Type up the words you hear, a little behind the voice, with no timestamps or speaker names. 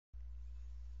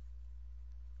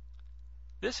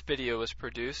This video was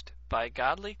produced by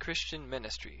Godly Christian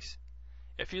Ministries.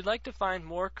 If you'd like to find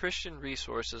more Christian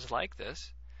resources like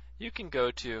this, you can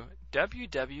go to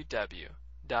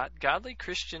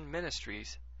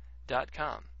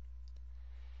www.godlychristianministries.com.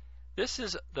 This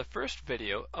is the first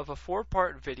video of a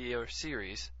 4-part video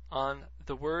series on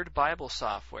theWord Bible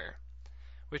software,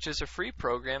 which is a free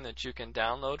program that you can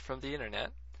download from the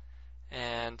internet,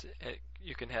 and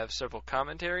you can have several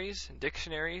commentaries and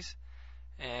dictionaries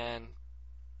and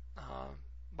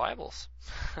Bibles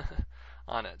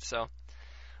on it. So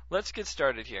let's get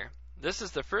started here. This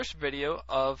is the first video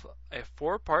of a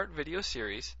 4-part video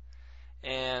series,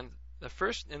 and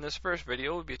in this first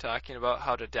video we'll be talking about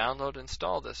how to download and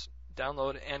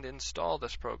install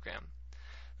this program.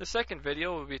 The second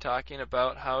video we'll be talking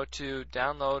about how to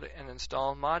download and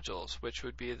install modules, which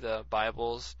would be the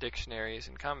Bibles, dictionaries,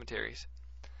 and commentaries.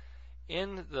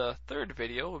 In the third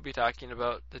video we'll be talking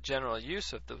about the general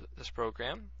use of this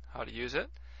program, how to use it,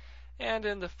 and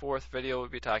in the fourth video we'll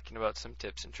be talking about some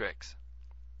tips and tricks.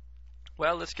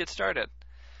 Well, let's get started.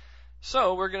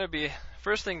 So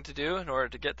first thing to do in order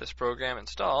to get this program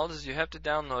installed is you have to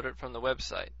download it from the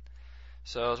website.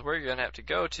 So where you're going to have to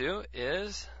go to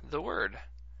is theWord.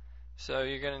 So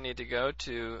you're going to need to go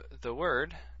to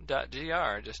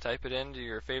theWord.gr. Just type it into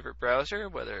your favorite browser,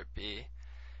 whether it be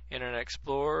Internet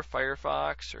Explorer,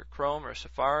 Firefox, or Chrome, or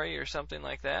Safari, or something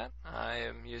like that. I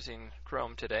am using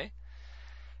Chrome today.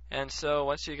 And so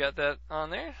once you got that on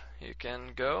there, you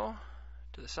can go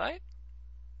to the site.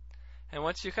 And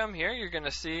once you come here, you're going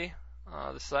to see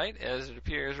the site as it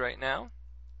appears right now.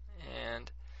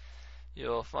 And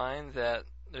you'll find that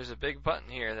there's a big button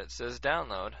here that says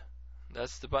download.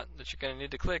 That's the button that you're going to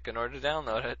need to click in order to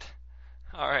download it.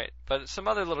 Alright, but some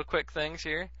other little quick things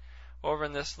here. Over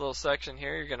in this little section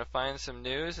here, you're going to find some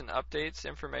news and updates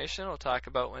information. We'll talk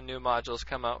about when new modules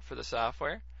come out for the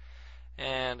software.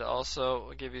 And also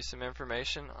we'll give you some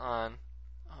information on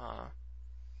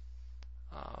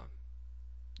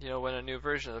when a new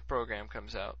version of the program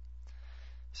comes out.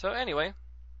 So anyway,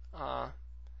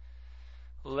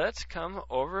 let's come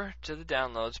over to the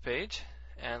downloads page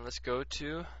and let's go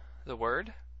to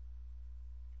theWord.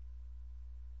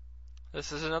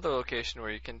 This is another location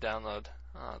where you can download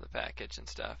the package and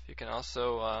stuff. You can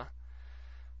also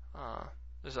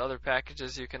there's other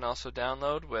packages you can also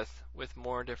download with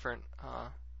more different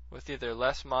with either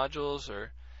less modules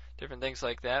or different things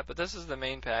like that, but this is the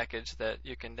main package that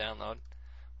you can download.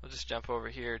 We'll just jump over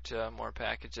here to more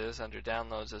packages under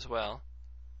downloads as well.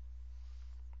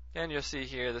 And you'll see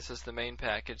here this is the main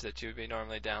package that you would be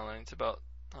normally downloading. It's about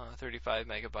 35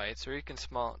 megabytes, or you can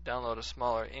download a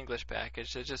smaller English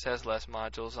package that just has less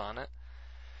modules on it.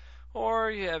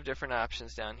 Or you have different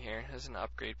options down here as an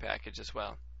upgrade package as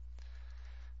well.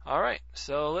 Alright,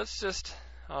 so let's just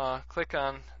click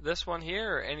on this one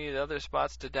here or any of the other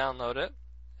spots to download it.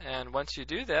 And once you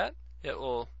do that,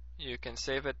 you can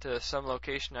save it to some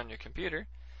location on your computer.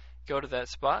 Go to that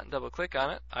spot and double click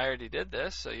on it. I already did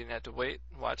this, so you didn't have to wait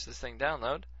and watch this thing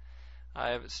download.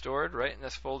 I have it stored right in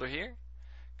this folder here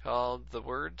called the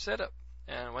Word Setup.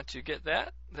 And once you get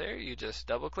that there, you just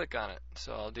double click on it.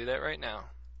 So I'll do that right now.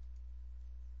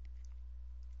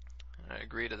 I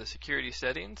agree to the security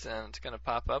settings, and it's going to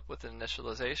pop up with an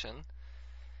initialization.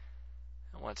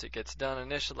 And once it gets done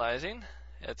initializing,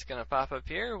 it's going to pop up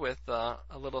here with a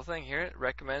little thing here. It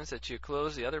recommends that you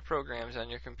close the other programs on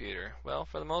your computer. Well,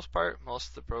 for the most part, most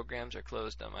of the programs are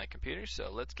closed on my computer, so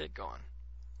let's get going.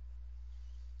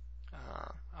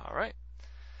 Alright.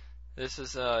 This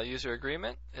is a user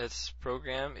agreement. Its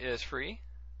program is free.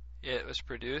 It was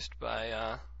produced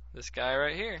by this guy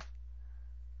right here.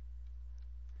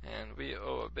 And we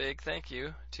owe a big thank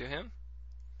you to him,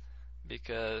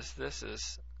 because this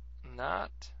is not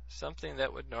something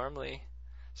that would normally,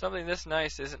 something this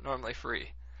nice isn't normally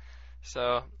free.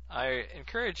 So I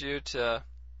encourage you to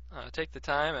take the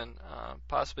time and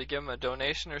possibly give him a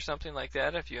donation or something like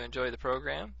that if you enjoy the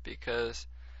program, because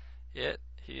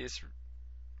it's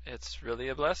really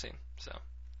a blessing. So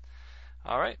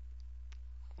alright,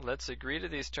 let's agree to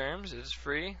these terms. It is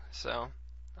free, so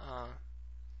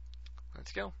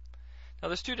let's go. Now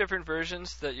there's two different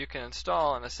versions that you can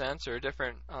install in a sense, or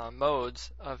different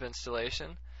modes of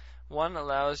installation. One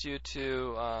allows you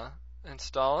to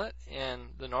install it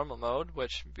in the normal mode,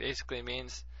 which basically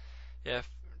means if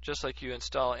just like you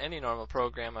install any normal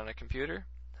program on a computer,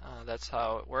 that's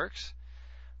how it works.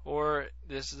 Or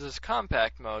this is this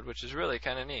compact mode, which is really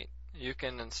kind of neat. You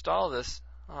can install this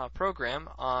program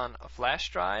on a flash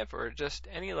drive or just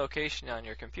any location on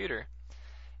your computer,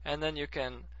 and then you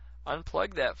can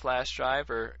unplug that flash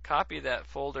drive or copy that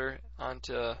folder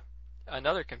onto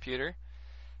another computer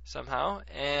somehow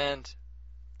and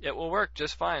it will work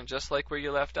just fine, just like where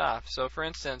you left off. So for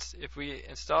instance, if we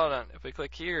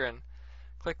click here and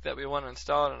click that we want to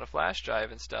install it on a flash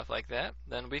drive and stuff like that,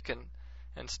 then we can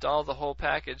install the whole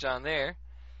package on there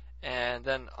and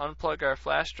then unplug our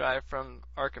flash drive from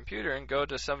our computer and go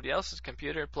to somebody else's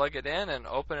computer, plug it in and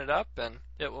open it up, and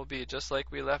it will be just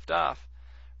like we left off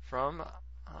from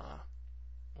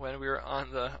when we were on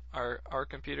our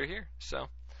computer here. So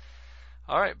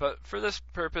alright, but for this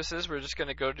purposes we're just going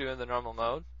to go do the normal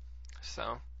mode.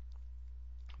 So,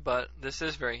 but this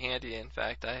is very handy. In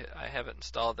fact, I have it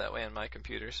installed that way on my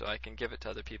computer so I can give it to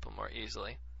other people more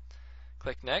easily.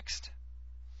 Click next,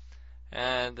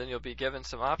 and then you'll be given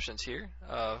some options here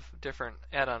of different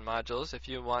add-on modules. If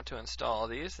you want to install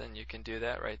these, then you can do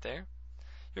that right there.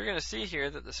 You're going to see here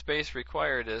that the space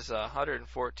required is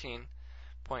 114.4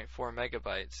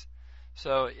 megabytes.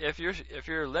 So if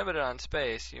you're limited on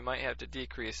space, you might have to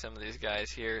decrease some of these guys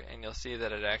here, and you'll see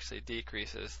that it actually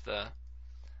decreases the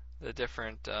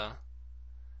different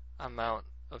amount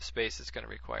of space it's going to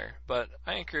require. But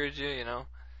I encourage you,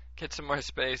 get some more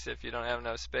space if you don't have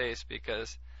enough space,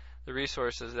 because the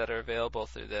resources that are available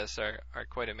through this are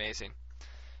quite amazing.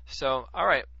 So,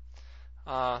 alright,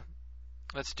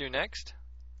 let's do next.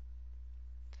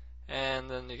 And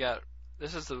then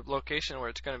this is the location where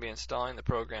it's going to be installing the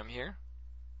program here.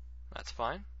 That's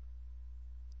fine.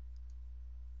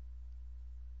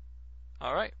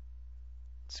 Alright,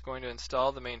 it's going to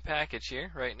install the main package here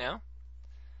right now.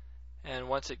 And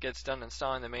once it gets done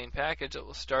installing the main package, it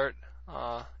will start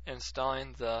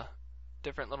installing the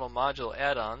different little module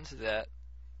add-ons that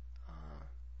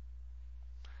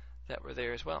were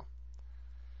there as well.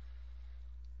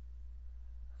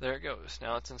 There it goes.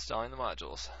 Now it's installing the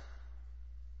modules.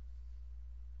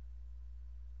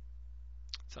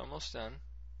 It's almost done.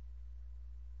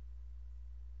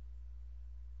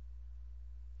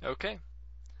 Okay.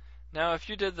 Now if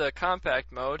you did the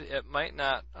compact mode, it might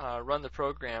not run the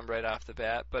program right off the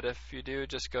bat, but if you do,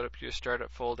 just go to your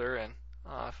startup folder and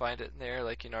find it in there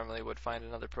like you normally would find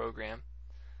another program.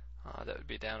 That would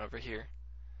be down over here,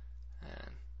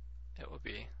 and it will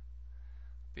be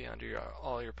under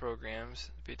all your programs.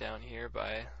 It'll be down here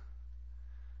by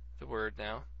theWord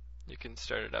now. You can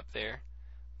start it up there,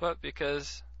 but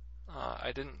because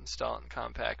I didn't install it in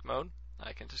compact mode,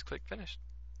 I can just click finish.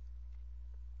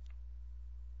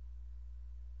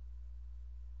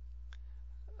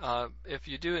 If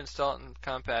you do install it in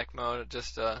compact mode,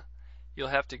 just you'll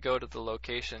have to go to the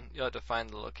location. You'll have to find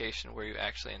the location where you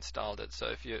actually installed it. So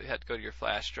if you had to go to your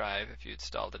flash drive, if you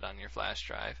installed it on your flash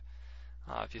drive,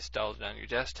 if you installed it on your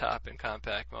desktop in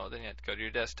compact mode, then you have to go to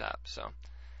your desktop. So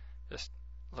just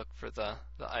look for the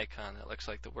icon that looks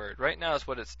like the word. Right now is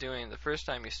what it's doing. The first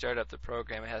time you start up the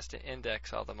program, it has to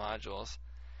index all the modules,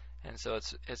 and so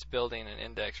it's building an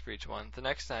index for each one. The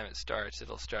next time it starts,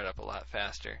 it'll start up a lot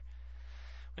faster.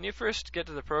 When you first get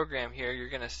to the program here, you're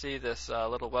going to see this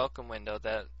little welcome window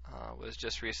that was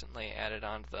just recently added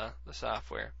onto the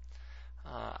software.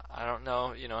 I don't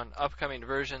know, in upcoming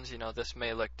versions, this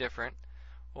may look different,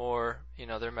 or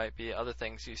there might be other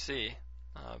things you see,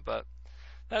 but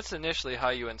that's initially how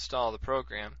you install the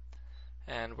program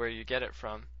and where you get it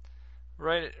from.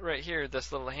 Right here,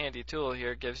 this little handy tool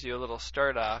here gives you a little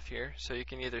start off here, so you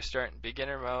can either start in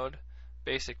beginner mode,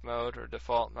 basic mode, or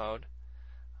default mode.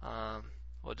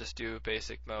 We'll just do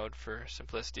basic mode for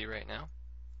simplicity right now.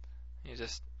 You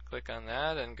just click on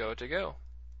that and go to go.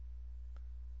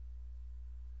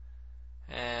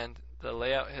 And the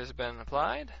layout has been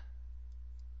applied.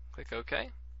 Click OK,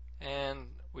 and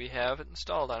we have it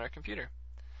installed on our computer.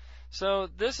 So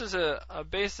this is a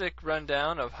basic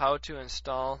rundown of how to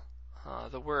install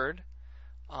theWord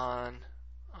on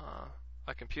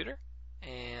a computer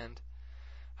and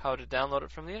how to download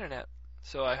it from the internet.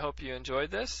 So I hope you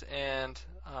enjoyed this, and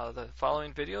the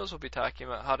following videos will be talking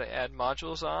about how to add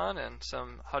modules on and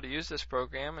how to use this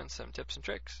program and some tips and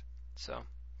tricks. So,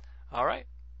 alright.